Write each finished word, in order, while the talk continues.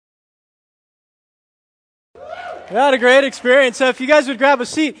We had a great experience. So if you guys would grab a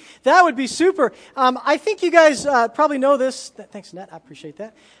seat, that would be super. I think you guys probably know this. Thanks, Nat. I appreciate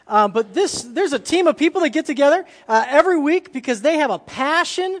that. But there's a team of people that get together every week because they have a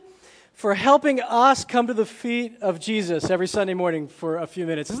passion for helping us come to the feet of Jesus every Sunday morning for a few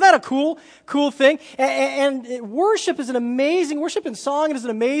minutes. Isn't that a cool thing? And worship and song is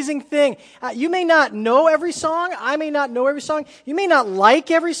an amazing thing. You may not know every song. I may not know every song. You may not like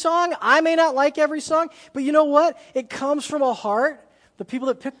every song. I may not like every song. But you know what? It comes from a heart. The people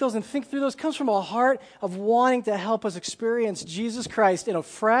that pick those and think through those comes from a heart of wanting to help us experience Jesus Christ in a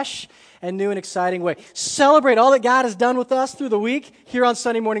fresh and new and exciting way. Celebrate all that God has done with us through the week here on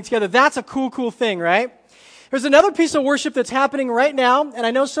Sunday morning together. That's a cool thing, right? There's another piece of worship that's happening right now, and I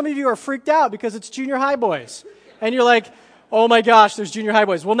know some of you are freaked out because it's junior high boys. And you're like, oh my gosh, there's junior high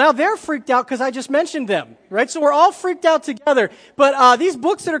boys. Well, now they're freaked out because I just mentioned them, right? So we're all freaked out together. But these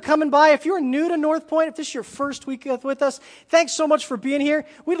books that are coming by, if you're new to North Point, if this is your first week with us, thanks so much for being here.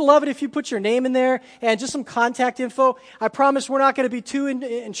 We'd love it if you put your name in there and just some contact info. I promise we're not going to be too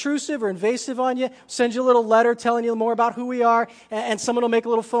intrusive or invasive on you. Send you a little letter telling you more about who we are, and someone will make a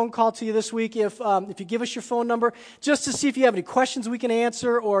little phone call to you this week if you give us your phone number, just to see if you have any questions we can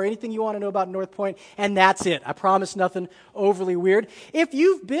answer or anything you want to know about North Point, and that's it. I promise nothing overly weird. If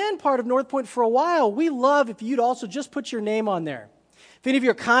you've been part of North Point for a while, we love if you'd also just put your name on there. If any of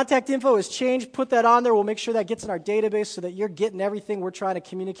your contact info has changed, put that on there. We'll make sure that gets in our database so that you're getting everything we're trying to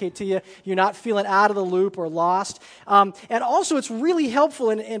communicate to you. You're not feeling out of the loop or lost. And also, it's really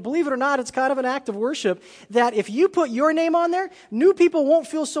helpful, and believe it or not, it's kind of an act of worship, that if you put your name on there, new people won't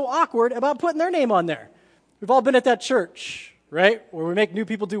feel so awkward about putting their name on there. We've all been at that church, right, where we make new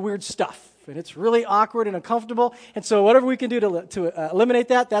people do weird stuff. And it's really awkward and uncomfortable. And so whatever we can do to eliminate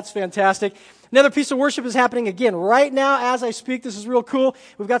that, that's fantastic. Another piece of worship is happening again right now as I speak. This is real cool.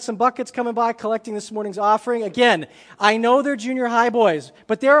 We've got some buckets coming by collecting this morning's offering. Again, I know they're junior high boys,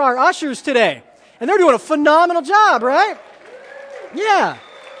 but there are ushers today. And they're doing a phenomenal job, right? Yeah.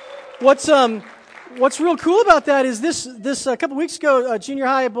 What's real cool about that is this a couple weeks ago, junior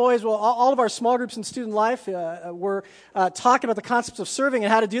high boys, well, all of our small groups in student life were talking about the concepts of serving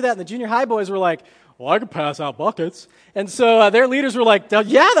and how to do that, and the junior high boys were like, well, I could pass out buckets. And so their leaders were like,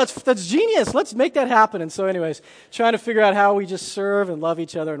 yeah, that's genius. Let's make that happen. And so anyways, trying to figure out how we just serve and love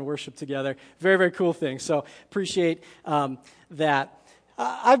each other and worship together. Very, very cool thing. So appreciate that.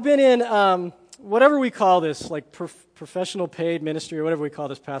 I've been in whatever we call this, like professional paid ministry or whatever we call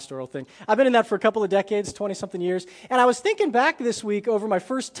this pastoral thing. I've been in that for a couple of decades, 20-something years. And I was thinking back this week over my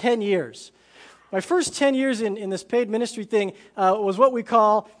first 10 years. My first 10 years in this paid ministry thing was what we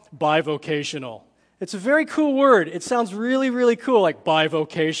call bivocational. It's a very cool word. It sounds really, really cool, like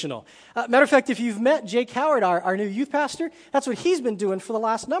bivocational. Matter of fact, if you've met Jake Howard, our new youth pastor, that's what he's been doing for the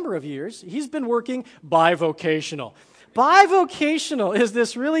last number of years. He's been working bivocational. Bivocational is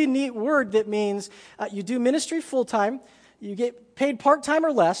this really neat word that means you do ministry full-time, you get paid part-time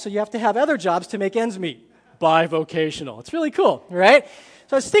or less, so you have to have other jobs to make ends meet. Bivocational. It's really cool, right?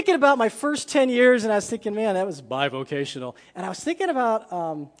 So I was thinking about my first 10 years, and I was thinking, man, that was bivocational. And I was thinking about,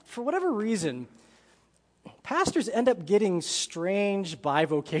 for whatever reason, pastors end up getting strange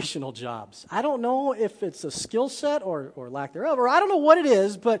bivocational jobs. I don't know if it's a skill set or lack thereof, or I don't know what it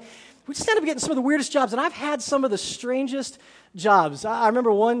is, but we just end up getting some of the weirdest jobs, and I've had some of the strangest jobs. I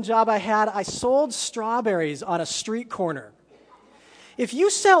remember one job I had, I sold strawberries on a street corner. If you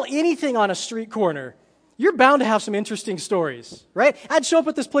sell anything on a street corner, you're bound to have some interesting stories, right? I'd show up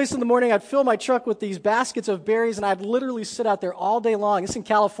at this place in the morning, I'd fill my truck with these baskets of berries, and I'd literally sit out there all day long. It's in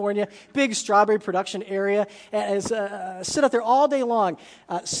California, big strawberry production area, and sit out there all day long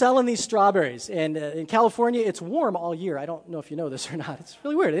selling these strawberries. And in California, it's warm all year. I don't know if you know this or not. It's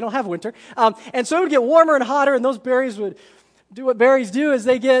really weird. They don't have winter. And so it would get warmer and hotter, and those berries would do what berries do is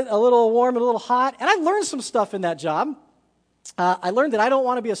they get a little warm and a little hot. And I learned some stuff in that job. I learned that I don't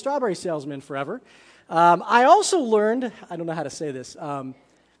want to be a strawberry salesman forever. I also learned, I don't know how to say this, how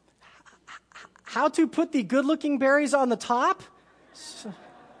to put the good-looking berries on the top.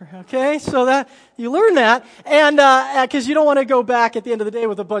 Okay, so that you learn that, and because you don't want to go back at the end of the day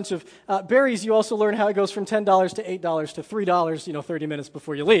with a bunch of berries, you also learn how it goes from $10 to $8 to $3, 30 minutes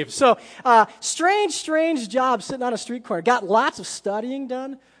before you leave. So strange job sitting on a street corner. Got lots of studying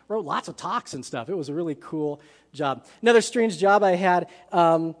done, wrote lots of talks and stuff. It was a really cool job. Another strange job I had.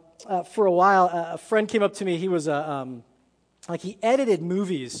 For a while, a friend came up to me. He was he edited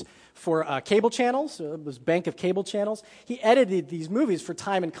movies for cable channels. It was a bank of cable channels. He edited these movies for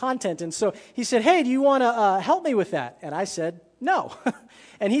time and content. And so he said, hey, do you want to help me with that? And I said, no.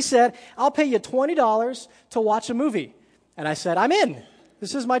 And he said, I'll pay you $20 to watch a movie. And I said, I'm in.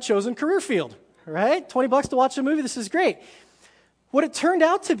 This is my chosen career field. right? $20 to watch a movie. This is great. What it turned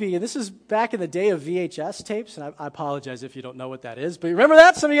out to be, and this is back in the day of VHS tapes, and I apologize if you don't know what that is, but you remember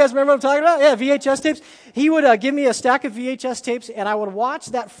that? Some of you guys remember what I'm talking about? Yeah, VHS tapes. He would give me a stack of VHS tapes, and I would watch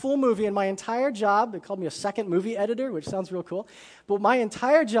that full movie, and my entire job, they called me a second movie editor, which sounds real cool, but my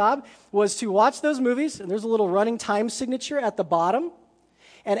entire job was to watch those movies, and there's a little running time signature at the bottom,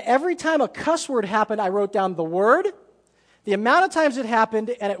 and every time a cuss word happened, I wrote down the word, the amount of times it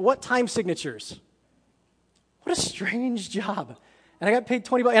happened, and at what time signatures. What a strange job. And I got paid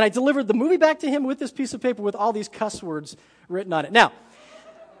 $20, and I delivered the movie back to him with this piece of paper with all these cuss words written on it. Now,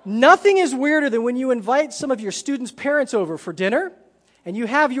 nothing is weirder than when you invite some of your students' parents over for dinner, and you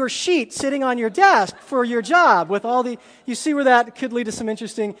have your sheet sitting on your desk for your job with all the, you see where that could lead to some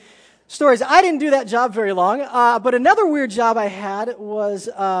interesting stories. I didn't do that job very long, but another weird job I had was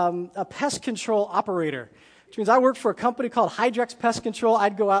a pest control operator. Which means I worked for a company called Hydrex Pest Control.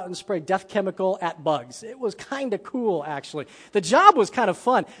 I'd go out and spray death chemical at bugs. It was kind of cool, actually. The job was kind of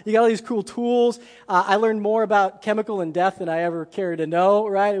fun. You got all these cool tools. I learned more about chemical and death than I ever cared to know,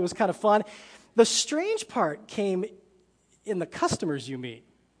 right? It was kind of fun. The strange part came in the customers you meet,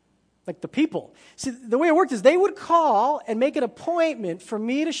 like the people. See, the way it worked is they would call and make an appointment for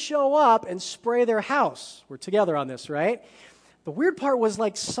me to show up and spray their house. We're together on this, right? The weird part was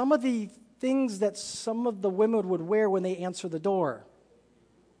like some of the things that some of the women would wear when they answer the door.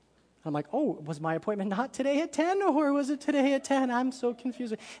 I'm like, oh, was my appointment not today at 10 or was it today at 10? I'm so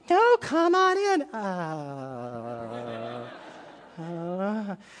confused. No, come on in.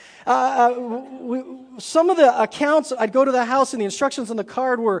 Some of the accounts, I'd go to the house and the instructions on the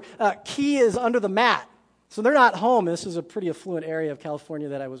card were key is under the mat. So they're not home. This is a pretty affluent area of California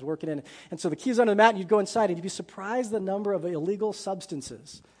that I was working in. And so the key is under the mat and you'd go inside and you'd be surprised the number of illegal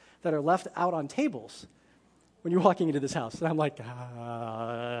substances that are left out on tables when you're walking into this house. And I'm like, it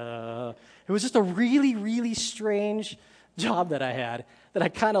was just a really, really strange job that I had that I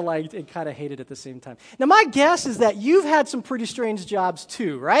kind of liked and kind of hated at the same time. Now, my guess is that you've had some pretty strange jobs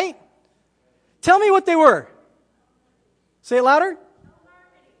too, right? Tell me what they were. Say it louder.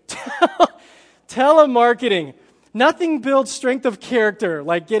 Telemarketing. Nothing builds strength of character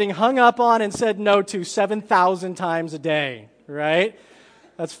like getting hung up on and said no to 7,000 times a day, right?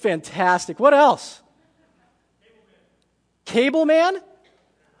 That's fantastic. What else? Cable man?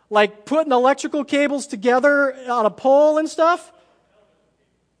 Like putting electrical cables together on a pole and stuff?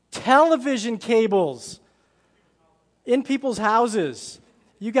 Television cables in people's houses.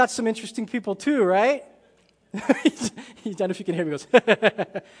 You got some interesting people too, right? He's done, if you can hear me, goes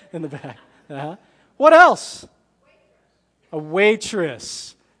in the back. Uh-huh. What else? A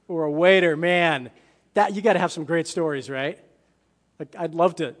waitress or a waiter. Man, that you got to have some great stories, right? Like, I'd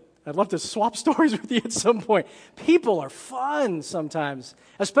love to swap stories with you at some point. People are fun sometimes,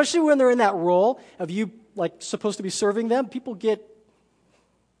 especially when they're in that role of you like supposed to be serving them. People get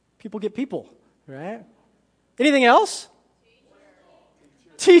people, right? Anything else?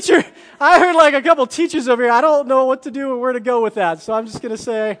 Teacher. I heard like a couple teachers over here. I don't know what to do or where to go with that, so I'm just going to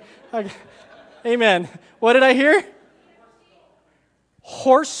say, amen. What did I hear?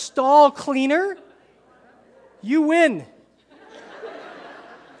 Horse stall cleaner? You win.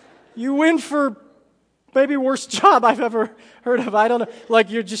 You win for maybe worst job I've ever heard of. I don't know.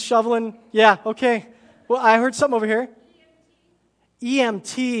 Like you're just shoveling. Yeah, okay. Well, I heard something over here.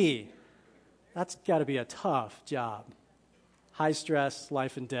 EMT. That's got to be a tough job. High stress,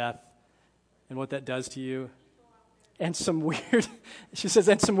 life and death, and what that does to you. And some weird, she says,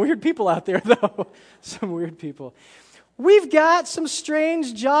 and some weird people out there, though. Some weird people. We've got some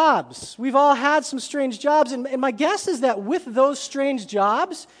strange jobs. We've all had some strange jobs. And my guess is that with those strange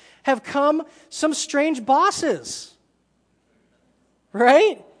jobs have come some strange bosses.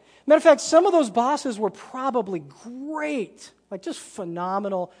 Right? Matter of fact, some of those bosses were probably great, like just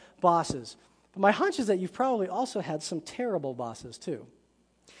phenomenal bosses. But my hunch is that you've probably also had some terrible bosses too.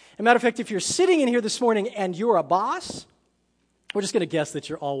 As a matter of fact, if you're sitting in here this morning and you're a boss, we're just going to guess that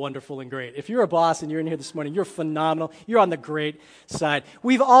you're all wonderful and great. If you're a boss and you're in here this morning, you're phenomenal. You're on the great side.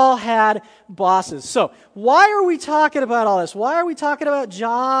 We've all had bosses. So why are we talking about all this? Why are we talking about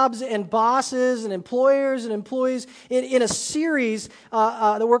jobs and bosses and employers and employees in a series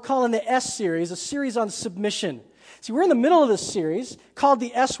that we're calling the S series, a series on submission? See, we're in the middle of this series called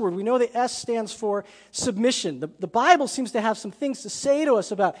the S word. We know the S stands for submission. The Bible seems to have some things to say to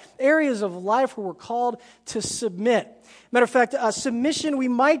us about areas of life where we're called to submit. Matter of fact, submission, we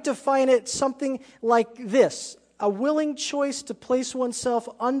might define it something like this: a willing choice to place oneself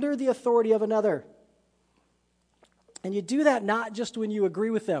under the authority of another. And you do that not just when you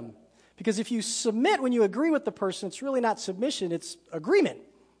agree with them. Because if you submit when you agree with the person, it's really not submission, it's agreement.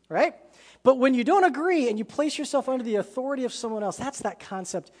 right? But when you don't agree and you place yourself under the authority of someone else, that's that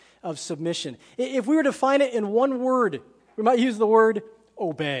concept of submission. If we were to define it in one word, we might use the word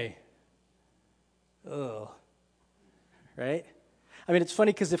obey. Ugh. Right? I mean, it's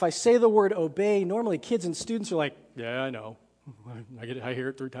funny because if I say the word obey, normally kids and students are like, yeah, I know. I hear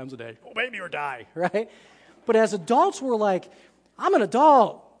it 3 times a day. Obey me or die, right? But as adults, we're like, I'm an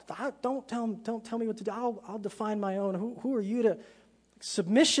adult. Don't tell me what to do. I'll define my own. Who are you to...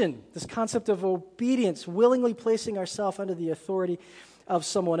 Submission, this concept of obedience, willingly placing ourselves under the authority of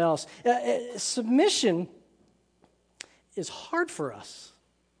someone else. Submission is hard for us.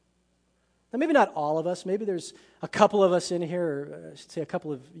 Now, maybe not all of us. Maybe there's a couple of us in here, or I should say a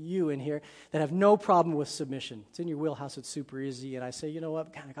couple of you in here, that have no problem with submission. It's in your wheelhouse. It's super easy. And I say, you know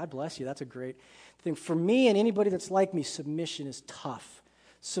what? God bless you. That's a great thing. For me and anybody that's like me, submission is tough.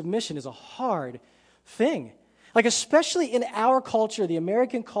 Submission is a hard thing. Like, especially in our culture, the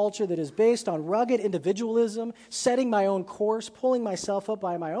American culture that is based on rugged individualism, setting my own course, pulling myself up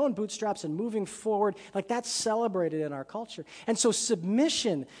by my own bootstraps and moving forward, like that's celebrated in our culture. And so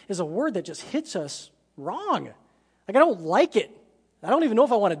submission is a word that just hits us wrong. Like, I don't like it. I don't even know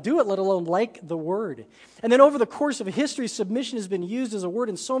if I want to do it, let alone like the word. And then over the course of history, submission has been used as a word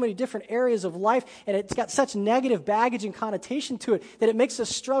in so many different areas of life, and it's got such negative baggage and connotation to it that it makes us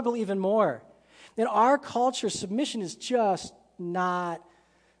struggle even more. In our culture, submission is just not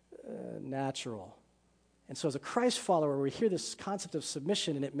natural. And so as a Christ follower, we hear this concept of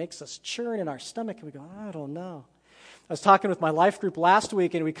submission, and it makes us churn in our stomach, and we go, I don't know. I was talking with my life group last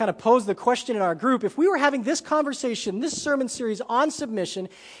week, and we kind of posed the question in our group, if we were having this conversation, this sermon series on submission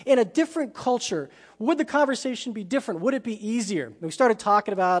in a different culture, would the conversation be different? Would it be easier? And we started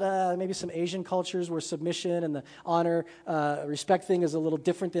talking about maybe some Asian cultures where submission and the honor, respect thing is a little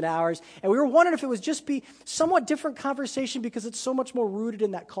different than ours. And we were wondering if it would just be somewhat different conversation because it's so much more rooted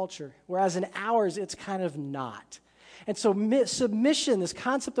in that culture, whereas in ours, it's kind of not. And so submission, this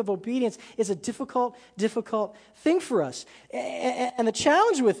concept of obedience, is a difficult thing for us. And the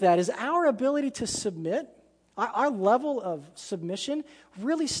challenge with that is our ability to submit, our level of submission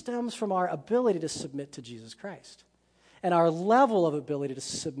really stems from our ability to submit to Jesus Christ. And our level of ability to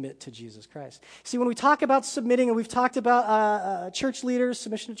submit to Jesus Christ. See, when we talk about submitting, and we've talked about church leaders,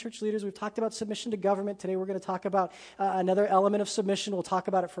 submission to church leaders, we've talked about submission to government. Today we're going to talk about another element of submission. We'll talk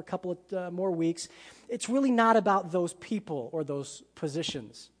about it for a couple of more weeks. It's really not about those people or those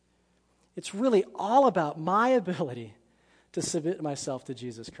positions. It's really all about my ability to submit myself to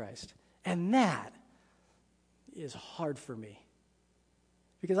Jesus Christ. And that is hard for me.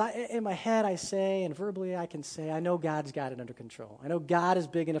 Because in my head I say, and verbally I can say, I know God's got it under control. I know God is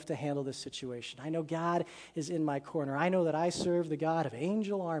big enough to handle this situation. I know God is in my corner. I know that I serve the God of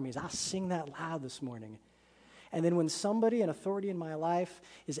angel armies. I'll sing that loud this morning. And then when somebody, an authority in my life,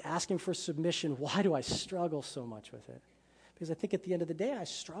 is asking for submission, why do I struggle so much with it? Because I think at the end of the day, I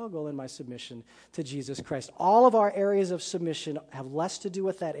struggle in my submission to Jesus Christ. All of our areas of submission have less to do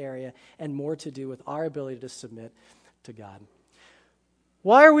with that area and more to do with our ability to submit to God.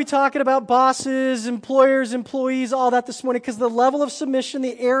 Why are we talking about bosses, employers, employees, all that this morning? Because the level of submission,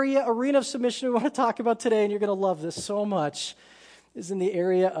 the arena of submission we want to talk about today, and you're going to love this so much, is in the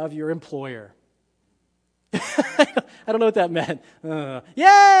area of your employer. I don't know what that meant.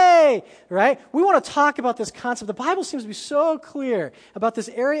 Yay! Right? We want to talk about this concept. The Bible seems to be so clear about this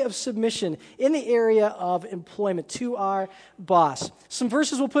area of submission in the area of employment to our boss. Some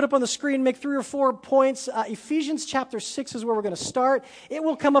verses we'll put up on the screen, make 3 or 4 points. Ephesians chapter 6 is where we're going to start. It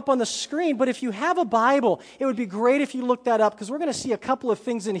will come up on the screen, but if you have a Bible, it would be great if you looked that up because we're going to see a couple of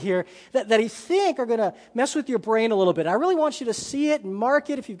things in here that I think are going to mess with your brain a little bit. I really want you to see it and mark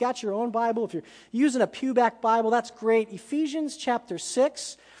it if you've got your own Bible. If you're using a pewback Bible, that's great. Ephesians chapter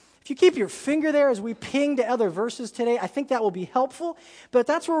 6. If you keep your finger there as we ping to other verses today, I think that will be helpful. But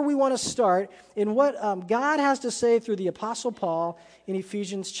that's where we want to start in what God has to say through the Apostle Paul in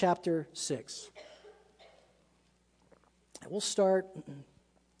Ephesians chapter 6. We'll start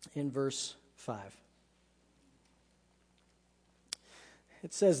in verse 5.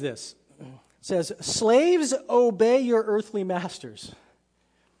 It says this. It says, "Slaves, obey your earthly masters."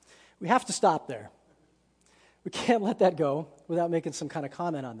 We have to stop there. We can't let that go without making some kind of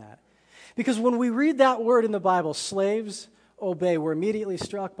comment on that. Because when we read that word in the Bible, slaves obey, we're immediately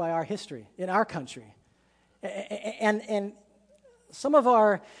struck by our history in our country. And some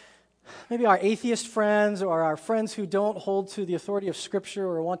of maybe our atheist friends or our friends who don't hold to the authority of Scripture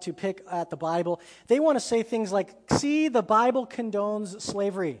or want to pick at the Bible, they want to say things like, see, the Bible condones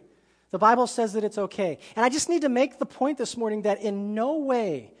slavery. The Bible says that it's okay. And I just need to make the point this morning that in no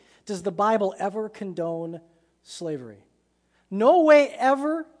way does the Bible ever condone slavery. No way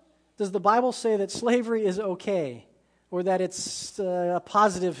ever does the Bible say that slavery is okay or that it's a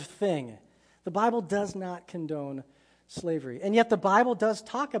positive thing? The Bible does not condone slavery. And yet the Bible does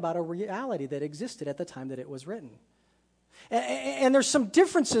talk about a reality that existed at the time that it was written. And there's some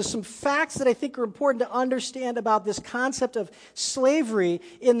differences, some facts that I think are important to understand about this concept of slavery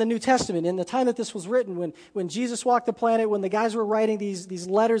in the New Testament. In the time that this was written, when Jesus walked the planet, when the guys were writing these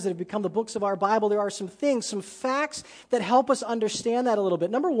letters that have become the books of our Bible, there are some things, some facts that help us understand that a little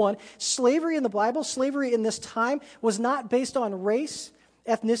bit. Number one, slavery in the Bible, slavery in this time was not based on race,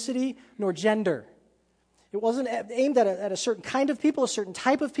 ethnicity, nor gender. It wasn't aimed at a certain kind of people, a certain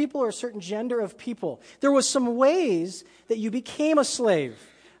type of people, or a certain gender of people. There was some ways that you became a slave.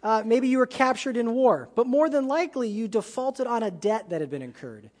 Maybe you were captured in war, but more than likely you defaulted on a debt that had been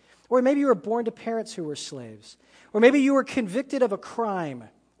incurred. Or maybe you were born to parents who were slaves. Or maybe you were convicted of a crime.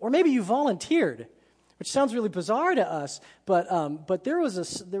 Or maybe you volunteered, which sounds really bizarre to us, but there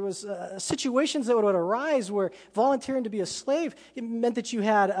was situations that would arise where volunteering to be a slave, it meant that you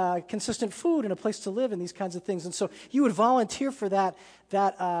had consistent food and a place to live and these kinds of things. And so you would volunteer for that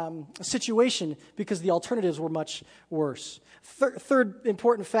situation because the alternatives were much worse. Third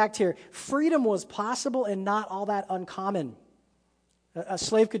important fact here, freedom was possible and not all that uncommon. A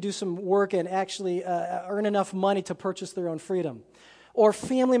slave could do some work and actually earn enough money to purchase their own freedom. Or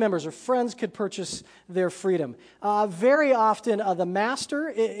family members or friends could purchase their freedom. Very often, the master,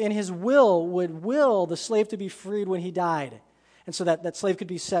 in his will, would will the slave to be freed when he died. And so that slave could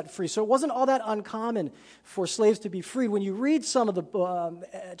be set free. So it wasn't all that uncommon for slaves to be freed. When you read some of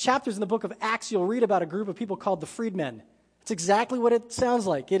the chapters in the book of Acts, you'll read about a group of people called the freedmen. It's exactly what it sounds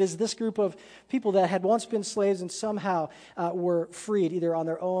like. It is this group of people that had once been slaves and somehow were freed, either on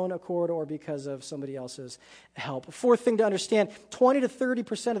their own accord or because of somebody else's help. Fourth thing to understand, 20 to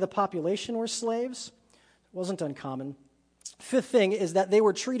 30% of the population were slaves. It wasn't uncommon. Fifth thing is that they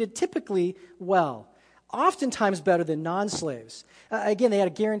were treated typically well, oftentimes better than non-slaves. Again, they had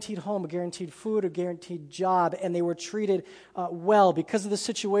a guaranteed home, a guaranteed food, a guaranteed job, and they were treated well. Because of the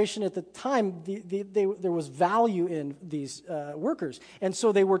situation at the time, there was value in these workers, and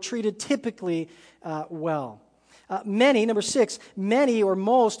so they were treated typically well. Number six, many or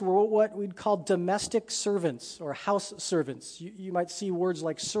most were what we'd call domestic servants or house servants. You might see words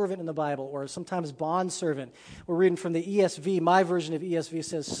like servant in the Bible or sometimes bond servant. We're reading from the ESV. My version of ESV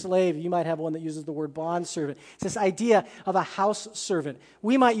says slave. You might have one that uses the word bond servant. It's this idea of a house servant.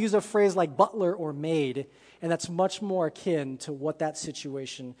 We might use a phrase like butler or maid, and that's much more akin to what that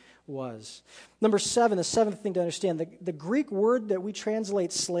situation was. Number seven, the seventh thing to understand, the Greek word that we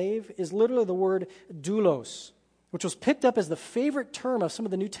translate slave is literally the word doulos, which was picked up as the favorite term of some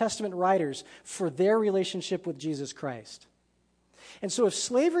of the New Testament writers for their relationship with Jesus Christ. And so if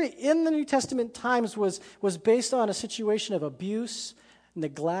slavery in the New Testament times was based on a situation of abuse,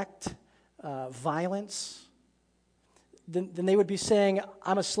 neglect, violence, then they would be saying,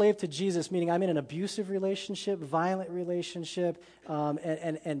 I'm a slave to Jesus, meaning I'm in an abusive relationship, violent relationship,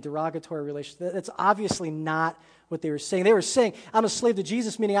 and derogatory relationship. That's obviously not what they were saying. They were saying, I'm a slave to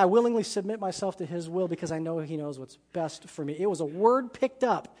Jesus, meaning I willingly submit myself to his will because I know he knows what's best for me. It was a word picked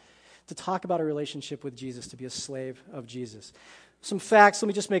up to talk about a relationship with Jesus, to be a slave of Jesus. Some facts, let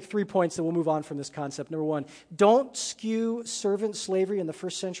me just make 3 points, then we'll move on from this concept. Number one, don't skew servant slavery in the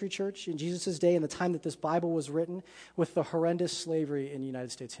first century church, in Jesus' day, in the time that this Bible was written, with the horrendous slavery in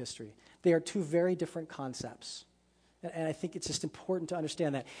United States history. They are two very different concepts. And I think it's just important to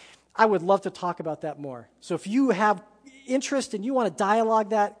understand that. I would love to talk about that more. So if you have interest and you want to dialogue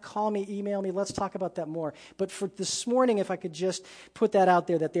that, call me, email me, let's talk about that more. But for this morning, if I could just put that out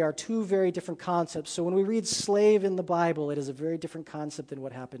there, that they are two very different concepts. So when we read slave in the Bible, it is a very different concept than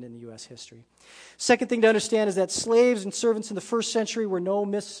what happened in the U.S. history. Second thing to understand is that slaves and servants in the first century were no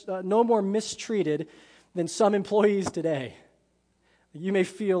more mistreated than some employees today. You may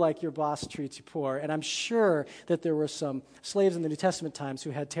feel like your boss treats you poor, and I'm sure that there were some slaves in the New Testament times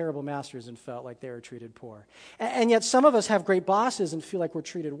who had terrible masters and felt like they were treated poor. And yet some of us have great bosses and feel like we're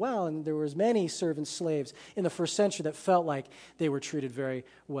treated well, and there was many servant slaves in the first century that felt like they were treated very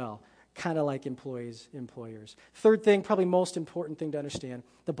well, kind of like employers. Third thing, probably most important thing to understand,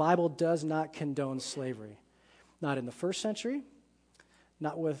 the Bible does not condone slavery. Not in the first century,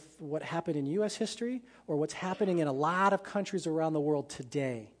 not with what happened in U.S. history or what's happening in a lot of countries around the world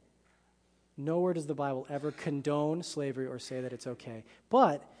today. Nowhere does the Bible ever condone slavery or say that it's okay.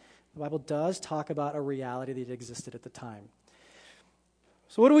 But the Bible does talk about a reality that existed at the time.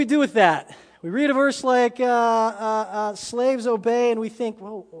 So what do we do with that? We read a verse like, slaves obey, and we think,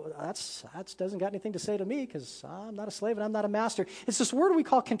 well, that doesn't got anything to say to me because I'm not a slave and I'm not a master. It's this word we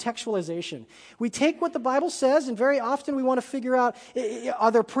call contextualization. We take what the Bible says, and very often we want to figure out, are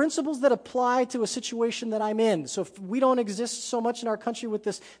there principles that apply to a situation that I'm in? So if we don't exist so much in our country with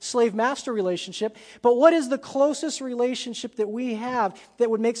this slave-master relationship, but what is the closest relationship that we have that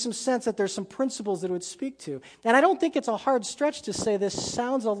would make some sense, that there's some principles that it would speak to? And I don't think it's a hard stretch to say this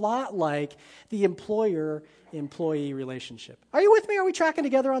sounds a lot like the employer-employee relationship. Are you with me? Are we tracking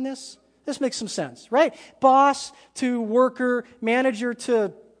together on this? This makes some sense, right? Boss to worker, manager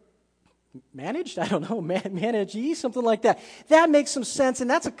to managed? I don't know, managee, something like that. That makes some sense, and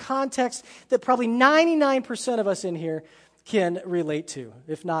that's a context that probably 99% of us in here can relate to,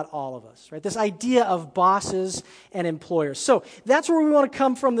 if not all of us, right? This idea of bosses and employers. So that's where we want to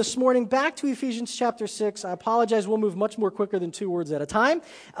come from this morning. Back to Ephesians chapter 6. I apologize, we'll move much more quicker than 2 words at a time.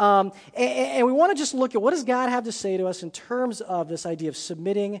 And we want to just look at what does God have to say to us in terms of this idea of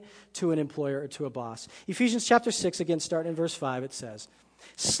submitting to an employer or to a boss. Ephesians chapter 6, again, starting in verse 5, it says,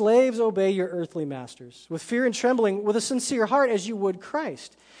 "Slaves, obey your earthly masters, with fear and trembling, with a sincere heart, as you would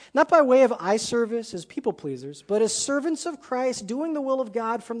Christ. Not by way of eye service as people pleasers, but as servants of Christ, doing the will of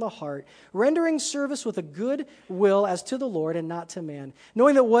God from the heart, rendering service with a good will as to the Lord and not to man,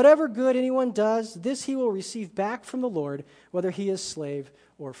 knowing that whatever good anyone does, this he will receive back from the Lord, whether he is slave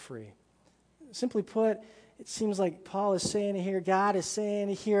or free." Simply put, it seems like Paul is saying here, God is saying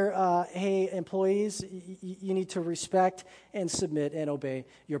here, hey, employees, you need to respect and submit and obey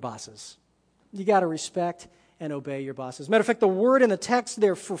your bosses. You got to respect and obey your bosses. Matter of fact, the word in the text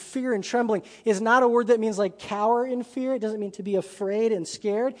there for fear and trembling is not a word that means like cower in fear. It doesn't mean to be afraid and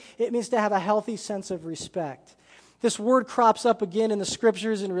scared. It means to have a healthy sense of respect. This word crops up again in the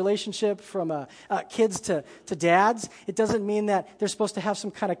scriptures in relationship from kids to dads. It doesn't mean that they're supposed to have some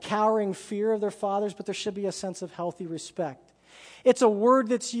kind of cowering fear of their fathers, but there should be a sense of healthy respect. It's a word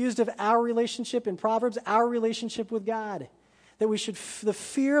that's used of our relationship in Proverbs, our relationship with God. That the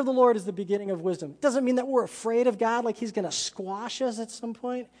fear of the Lord is the beginning of wisdom. It doesn't mean that we're afraid of God, like he's going to squash us at some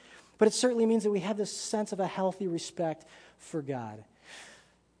point, but it certainly means that we have this sense of a healthy respect for God.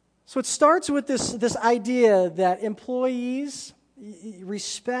 So it starts with this idea that employees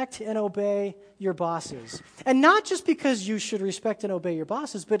respect and obey your bosses. And not just because you should respect and obey your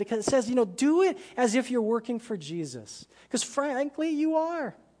bosses, but because it says, do it as if you're working for Jesus. Because frankly, you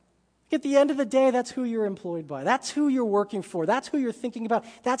are. At the end of the day, that's who you're employed by. That's who you're working for. That's who you're thinking about.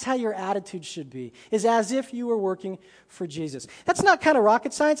 That's how your attitude should be, is as if you were working for Jesus. That's not kind of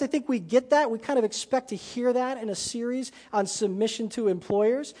rocket science. I think we get that. We kind of expect to hear that in a series on submission to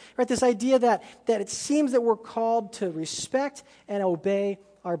employers. Right? This idea that it seems that we're called to respect and obey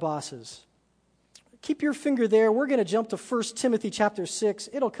our bosses. Keep your finger there. We're going to jump to 1 Timothy chapter 6.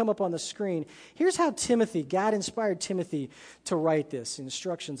 It'll come up on the screen. Here's how God inspired Timothy to write this,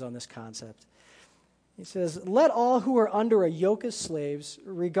 instructions on this concept. He says, "Let all who are under a yoke as slaves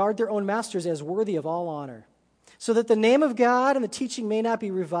regard their own masters as worthy of all honor, so that the name of God and the teaching may not be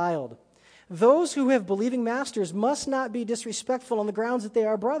reviled. Those who have believing masters must not be disrespectful on the grounds that they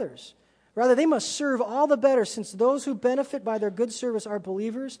are brothers. Rather, they must serve all the better, since those who benefit by their good service are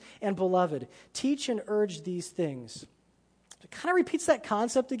believers and beloved. Teach and urge these things." It kind of repeats that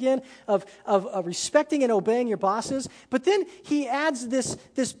concept again of respecting and obeying your bosses, but then he adds this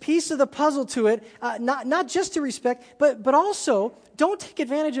piece of the puzzle to it, not just to respect, but also don't take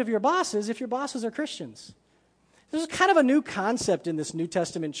advantage of your bosses if your bosses are Christians. This is kind of a new concept in this New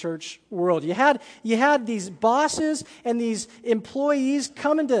Testament church world. You had these bosses and these employees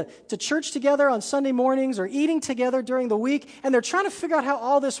coming to church together on Sunday mornings or eating together during the week, and they're trying to figure out how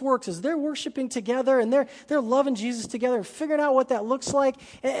all this works as they're worshiping together and they're loving Jesus together and figuring out what that looks like.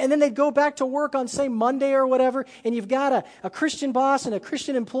 And then they go back to work on, say, Monday or whatever, and you've got a Christian boss and a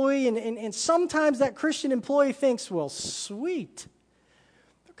Christian employee, and sometimes that Christian employee thinks, well, sweet,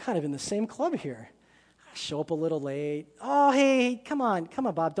 they're kind of in the same club here. Show up a little late. Oh, hey, come on,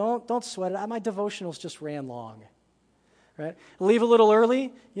 Bob. Don't sweat it. My devotionals just ran long. Right? Leave a little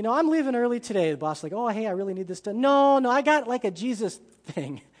early. I'm leaving early today. The boss is like, oh, hey, I really need this done. No, I got like a Jesus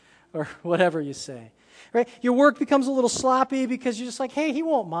thing, or whatever you say. Right? Your work becomes a little sloppy because you're just like, hey, he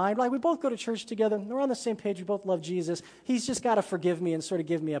won't mind. Like, we both go to church together. We're on the same page. We both love Jesus. He's just got to forgive me and sort of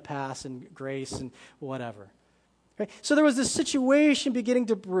give me a pass and grace and whatever. Right? So there was this situation beginning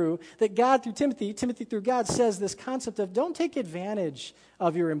to brew that God through Timothy through God says this concept of don't take advantage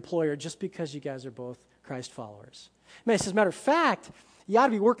of your employer just because you guys are both Christ followers. As a matter of fact, you ought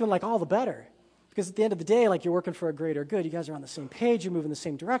to be working like all the better. Because at the end of the day, like you're working for a greater good. You guys are on the same page. You're moving the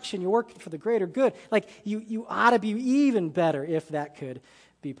same direction. You're working for the greater good. Like you ought to be even better if that could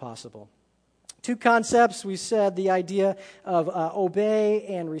be possible. Two concepts, we said, the idea of obey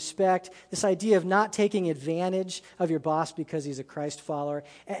and respect, this idea of not taking advantage of your boss because he's a Christ follower.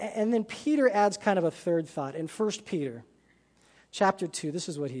 And then Peter adds kind of a third thought. In 1 Peter chapter 2, this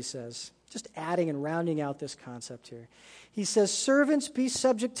is what he says, just adding and rounding out this concept here. He says, "Servants, be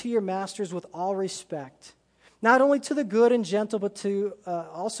subject to your masters with all respect, not only to the good and gentle, but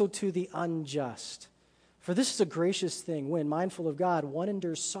also to the unjust. For this is a gracious thing when, mindful of God, one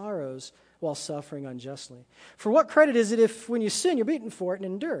endures sorrows while suffering unjustly. For what credit is it if when you sin, you're beaten for it and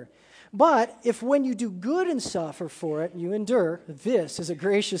endure? But if when you do good and suffer for it, you endure, this is a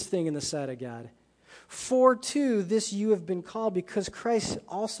gracious thing in the sight of God. For to this you have been called, because Christ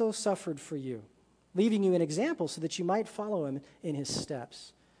also suffered for you, leaving you an example so that you might follow him in his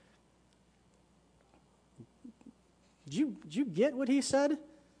steps." Did you get what he said?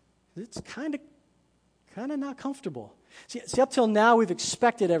 It's kind of not comfortable. See, up till now, we've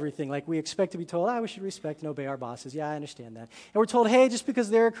expected everything. Like, we expect to be told, we should respect and obey our bosses. Yeah, I understand that. And we're told, hey, just because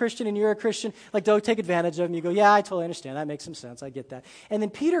they're a Christian and you're a Christian, like, don't take advantage of them. You go, yeah, I totally understand. That makes some sense. I get that. And then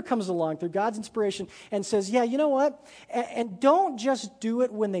Peter comes along through God's inspiration and says, yeah, you know what? And don't just do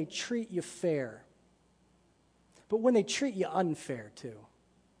it when they treat you fair, but when they treat you unfair, too.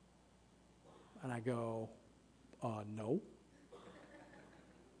 And I go, no.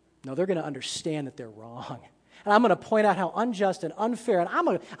 No, they're going to understand that they're wrong. And I'm going to point out how unjust and unfair, and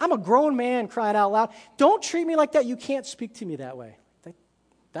I'm a grown man crying out loud. Don't treat me like that. You can't speak to me that way.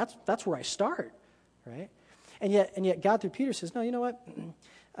 That's where I start, right? And yet God through Peter says, no, you know what?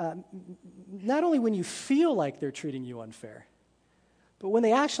 Not only when you feel like they're treating you unfair, but when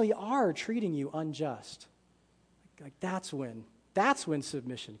they actually are treating you unjust, like that's when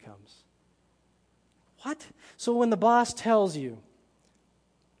submission comes. What? So when the boss tells you,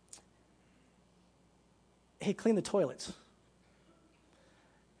 hey, clean the toilets.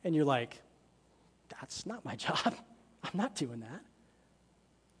 And you're like, that's not my job. I'm not doing that.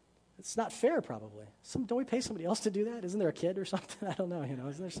 It's not fair, probably. Don't we pay somebody else to do that? Isn't there a kid or something? I don't know.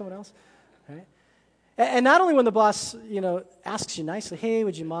 Isn't there someone else? Right? And not only when the boss, asks you nicely, hey,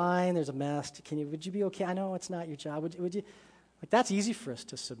 would you mind? There's a mess. Would you be okay? I know it's not your job. Would you? Like, that's easy for us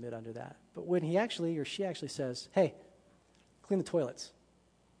to submit under that. But when he actually or she actually says, hey, clean the toilets.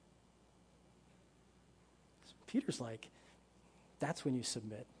 Peter's like, that's when you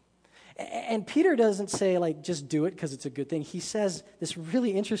submit. And Peter doesn't say, like, just do it because it's a good thing. He says this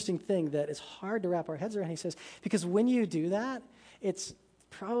really interesting thing that is hard to wrap our heads around. He says, because when you do that, it's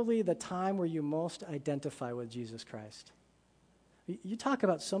probably the time where you most identify with Jesus Christ. You talk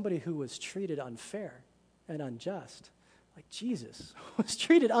about somebody who was treated unfair and unjust. Like Jesus was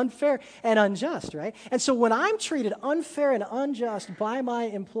treated unfair and unjust, right? And so when I'm treated unfair and unjust by my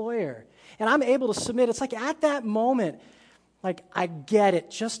employer, and I'm able to submit, it's like at that moment, like I get it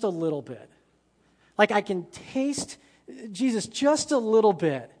just a little bit. Like I can taste Jesus just a little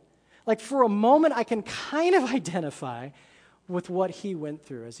bit. Like for a moment, I can kind of identify with what he went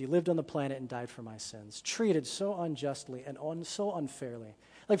through as he lived on the planet and died for my sins, treated so unjustly and so unfairly.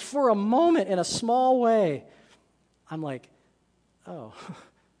 Like for a moment, in a small way, I'm like, oh,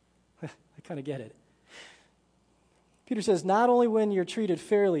 I kind of get it. Peter says, not only when you're treated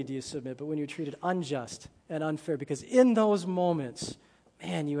fairly do you submit, but when you're treated unjust and unfair, because in those moments,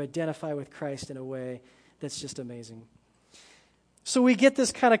 man, you identify with Christ in a way that's just amazing. So we get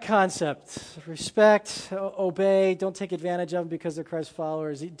this kind of concept. Respect, obey, don't take advantage of them because they're Christ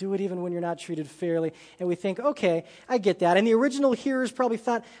followers. Do it even when you're not treated fairly. And we think, okay, I get that. And the original hearers probably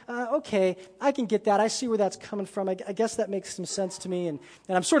thought, okay, I can get that. I see where that's coming from. I guess that makes some sense to me. And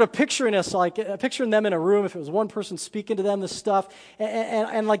I'm sort of picturing us, like picturing them in a room, if it was one person speaking to them this stuff,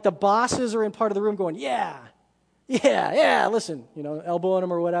 and like the bosses are in part of the room going, yeah, listen, elbowing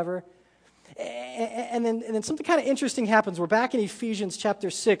them or whatever. And then something kind of interesting happens. We're back in Ephesians chapter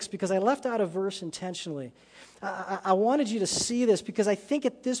 6 because I left out a verse intentionally. I wanted you to see this because I think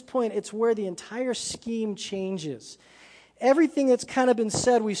at this point it's where the entire scheme changes. Everything that's kind of been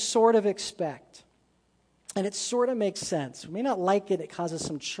said we sort of expect. And it sort of makes sense. We may not like it. It causes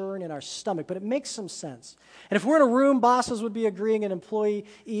some churn in our stomach, but it makes some sense. And if we're in a room, bosses would be agreeing and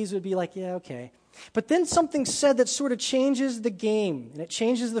employees would be like, yeah, okay. But then something said that sort of changes the game, and it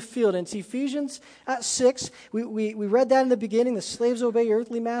changes the field. And it's Ephesians 6. We read that in the beginning. The slaves obey your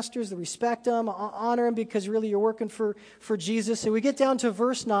earthly masters, the respect them, honor them because really you're working for Jesus. And we get down to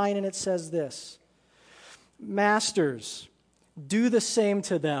verse 9, and it says this. Masters, do the same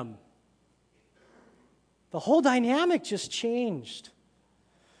to them. The whole dynamic just changed.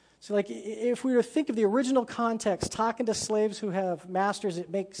 So like if we were to think of the original context, talking to slaves who have masters, it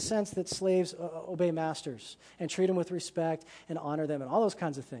makes sense that slaves obey masters and treat them with respect and honor them and all those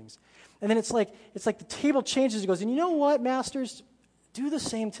kinds of things. And then it's like the table changes. It goes, and you know what, masters? Do the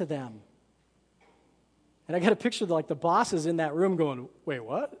same to them. And I got a picture of the bosses in that room going, wait,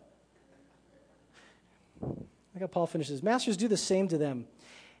 what? I got Paul finishes. Masters, do the same to them.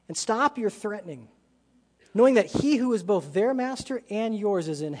 And stop your threatening, knowing that he who is both their master and yours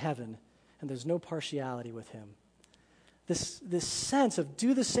is in heaven, and there's no partiality with him. This sense of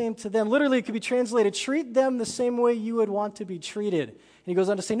do the same to them, literally it could be translated, treat them the same way you would want to be treated. And he goes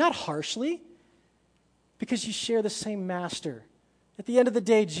on to say, not harshly, because you share the same master. At the end of the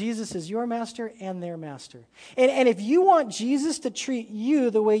day, Jesus is your master and their master. And if you want Jesus to treat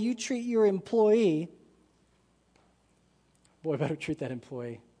you the way you treat your employee, boy, better treat that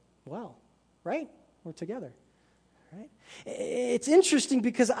employee well, right? We're together, right? It's interesting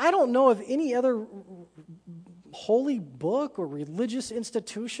because I don't know of any other holy book or religious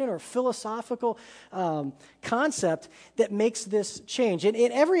institution or philosophical concept that makes this change.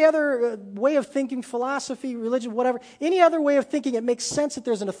 In every other way of thinking, philosophy, religion, whatever, any other way of thinking, it makes sense that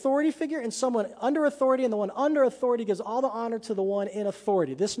there's an authority figure and someone under authority, and the one under authority gives all the honor to the one in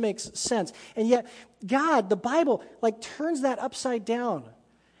authority. This makes sense. And yet, God, the Bible, turns that upside down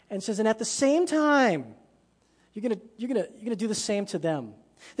and says, and at the same time, you're gonna do the same to them.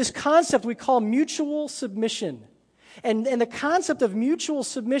 This concept we call mutual submission. And the concept of mutual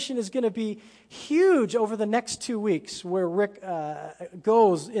submission is going to be huge over the next 2 weeks where Rick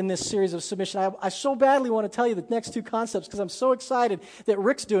goes in this series of submission. I so badly want to tell you the next two concepts because I'm so excited that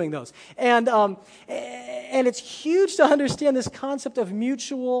Rick's doing those. And it's huge to understand this concept of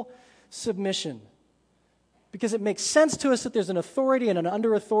mutual submission. Because it makes sense to us that there's an authority and an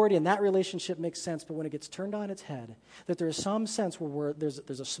under authority, and that relationship makes sense. But when it gets turned on its head, that there is some sense where there's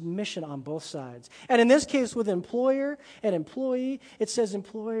a submission on both sides. And in this case, with employer and employee, it says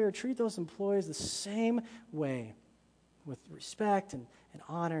employer, treat those employees the same way, with respect and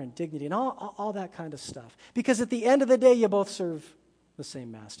honor and dignity and all that kind of stuff. Because at the end of the day, you both serve the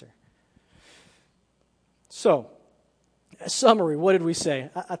same master. So, a summary, what did we say?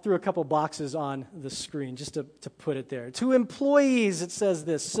 I threw a couple boxes on the screen just to put it there. To employees, it says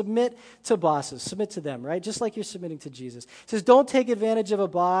this, submit to bosses. Submit to them, right? Just like you're submitting to Jesus. It says don't take advantage of a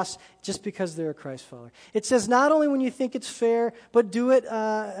boss just because they're a Christ follower. It says not only when you think it's fair, but do it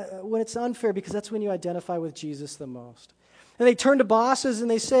when it's unfair, because that's when you identify with Jesus the most. And they turn to bosses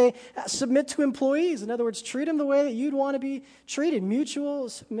and they say, submit to employees. In other words, treat them the way that you'd want to be treated. Mutual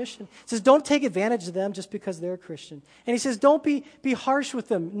submission. It says, don't take advantage of them just because they're a Christian. And he says, don't be harsh with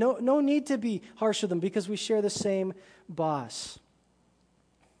them. No need to be harsh with them because we share the same boss.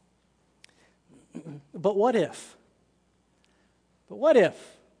 But what if? What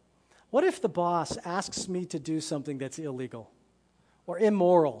if the boss asks me to do something that's illegal or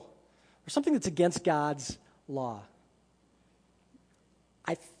immoral or something that's against God's law?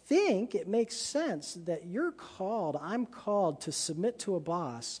 I think it makes sense that I'm called to submit to a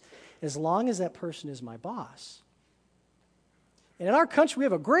boss as long as that person is my boss. And in our country, we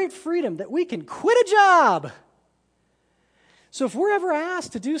have a great freedom that we can quit a job. So if we're ever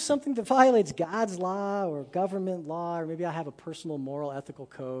asked to do something that violates God's law or government law, or maybe I have a personal moral ethical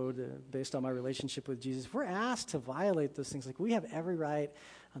code based on my relationship with Jesus, if we're asked to violate those things, we have every right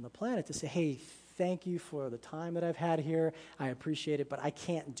on the planet to say, hey, thank you for the time that I've had here. I appreciate it, but I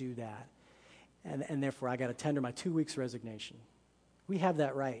can't do that. And therefore, I got to tender my 2 weeks resignation. We have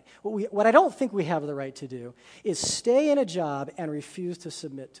that right. What I don't think we have the right to do is stay in a job and refuse to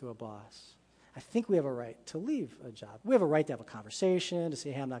submit to a boss. I think we have a right to leave a job. We have a right to have a conversation, to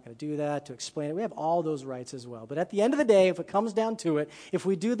say, hey, I'm not going to do that, to explain it. We have all those rights as well. But at the end of the day, if it comes down to it, if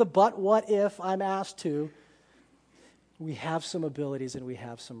we do the but what if I'm asked to, we have some abilities and we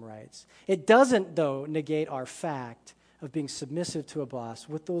have some rights. It doesn't, though, negate our fact of being submissive to a boss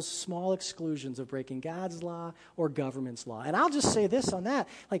with those small exclusions of breaking God's law or government's law. And I'll just say this on that.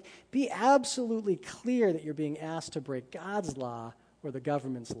 Be absolutely clear that you're being asked to break God's law or the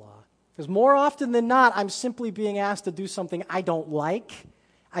government's law. Because more often than not, I'm simply being asked to do something I don't like,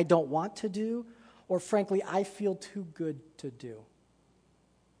 I don't want to do, or frankly, I feel too good to do.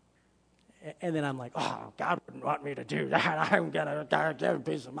 And then I'm like, oh, God wouldn't want me to do that. I'm going to get a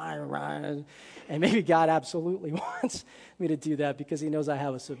piece of my mind. And maybe God absolutely wants me to do that because he knows I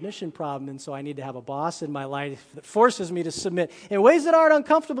have a submission problem, and so I need to have a boss in my life that forces me to submit in ways that aren't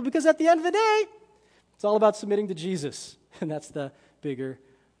uncomfortable, because at the end of the day, it's all about submitting to Jesus. And that's the bigger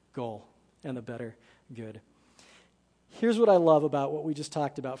goal and the better good. Here's what I love about what we just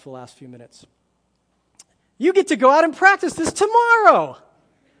talked about for the last few minutes. You get to go out and practice this tomorrow.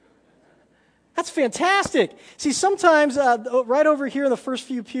 That's fantastic. See, sometimes right over here in the first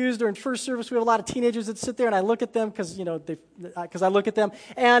few pews during first service, we have a lot of teenagers that sit there, and I look at them because I look at them,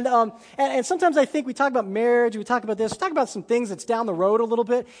 and sometimes I think we talk about marriage, we talk about this, we talk about some things that's down the road a little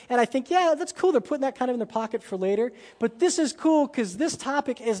bit, and I think, yeah, that's cool. They're putting that kind of in their pocket for later, but this is cool because this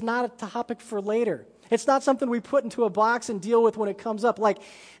topic is not a topic for later. It's not something we put into a box and deal with when it comes up. Like,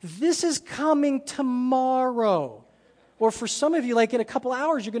 this is coming tomorrow. Or for some of you, like in a couple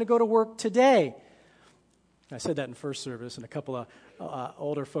hours, you're going to go to work today. I said that in first service, and a couple of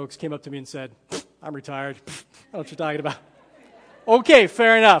older folks came up to me and said, I'm retired. I don't know what you're talking about. Okay,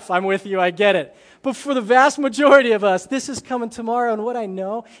 fair enough. I'm with you. I get it. But for the vast majority of us, this is coming tomorrow, and what I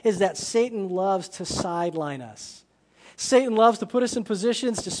know is that Satan loves to sideline us. Satan loves to put us in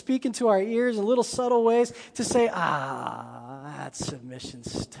positions to speak into our ears in little subtle ways to say, that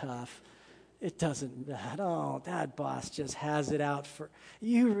submission's tough. It doesn't, that boss just has it out for,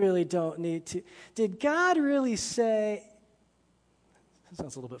 you really don't need to. Did God really say? That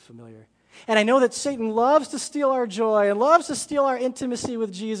sounds a little bit familiar. And I know that Satan loves to steal our joy and loves to steal our intimacy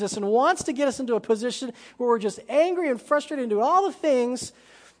with Jesus and wants to get us into a position where we're just angry and frustrated and do all the things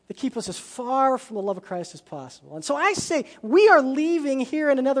that keep us as far from the love of Christ as possible. And so I say, we are leaving here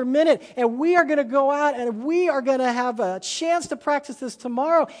in another minute, and we are going to go out, and we are going to have a chance to practice this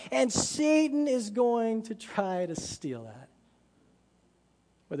tomorrow, and Satan is going to try to steal that.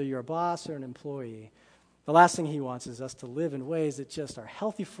 Whether you're a boss or an employee, the last thing he wants is us to live in ways that just are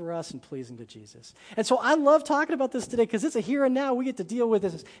healthy for us and pleasing to Jesus. And so I love talking about this today because it's a here and now. We get to deal with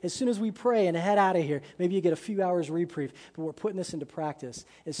this as soon as we pray and head out of here. Maybe you get a few hours reprieve, but we're putting this into practice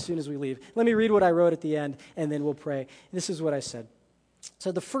as soon as we leave. Let me read what I wrote at the end, and then we'll pray. This is what I said.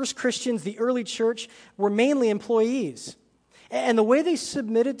 So the first Christians, the early church, were mainly employees. And the way they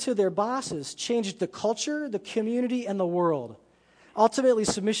submitted to their bosses changed the culture, the community, and the world. Ultimately,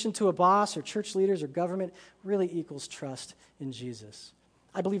 submission to a boss or church leaders or government really equals trust in Jesus.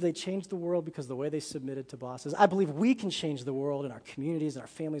 I believe they changed the world because of the way they submitted to bosses. I believe we can change the world in our communities, in our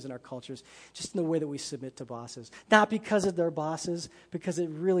families, in our cultures, just in the way that we submit to bosses. Not because of their bosses, because it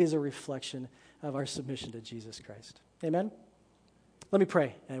really is a reflection of our submission to Jesus Christ. Amen? Let me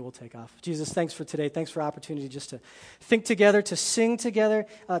pray, and we'll take off. Jesus, thanks for today. Thanks for opportunity just to think together, to sing together,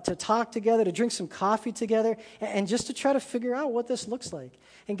 to talk together, to drink some coffee together, and just to try to figure out what this looks like.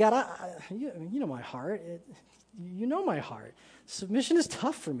 And God, you know my heart. You know my heart. Submission is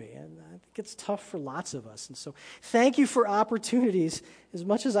tough for me, and I think it's tough for lots of us. And so thank you for opportunities, as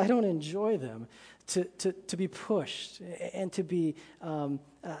much as I don't enjoy them, to be pushed and to be,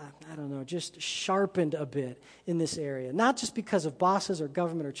 just sharpened a bit in this area. Not just because of bosses or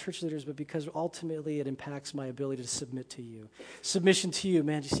government or church leaders, but because ultimately it impacts my ability to submit to you. Submission to you,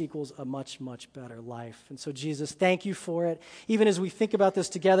 man, just equals a much, much better life. And so, Jesus, thank you for it. Even as we think about this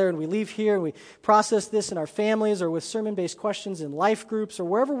together and we leave here and we process this in our families or with sermon-based questions in life groups or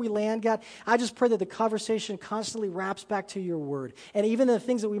wherever we land, God, I just pray that the conversation constantly wraps back to your word. And even the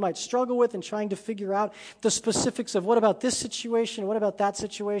things that we might struggle with and trying to figure out the specifics of what about this situation, what about that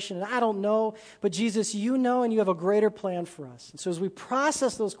situation, and I don't know, but Jesus, you know, and you have a greater plan for us. And so as we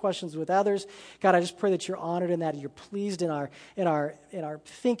process those questions with others, God, I just pray that you're honored in that, and you're pleased in our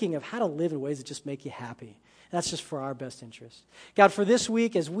thinking of how to live in ways that just make you happy. And that's just for our best interest. God, for this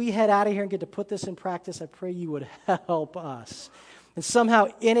week, as we head out of here and get to put this in practice, I pray you would help us. And somehow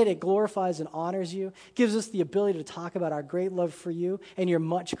in it glorifies and honors you, gives us the ability to talk about our great love for you and your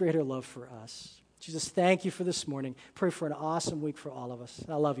much greater love for us. Jesus, thank you for this morning. Pray for an awesome week for all of us.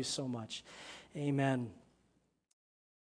 I love you so much. Amen.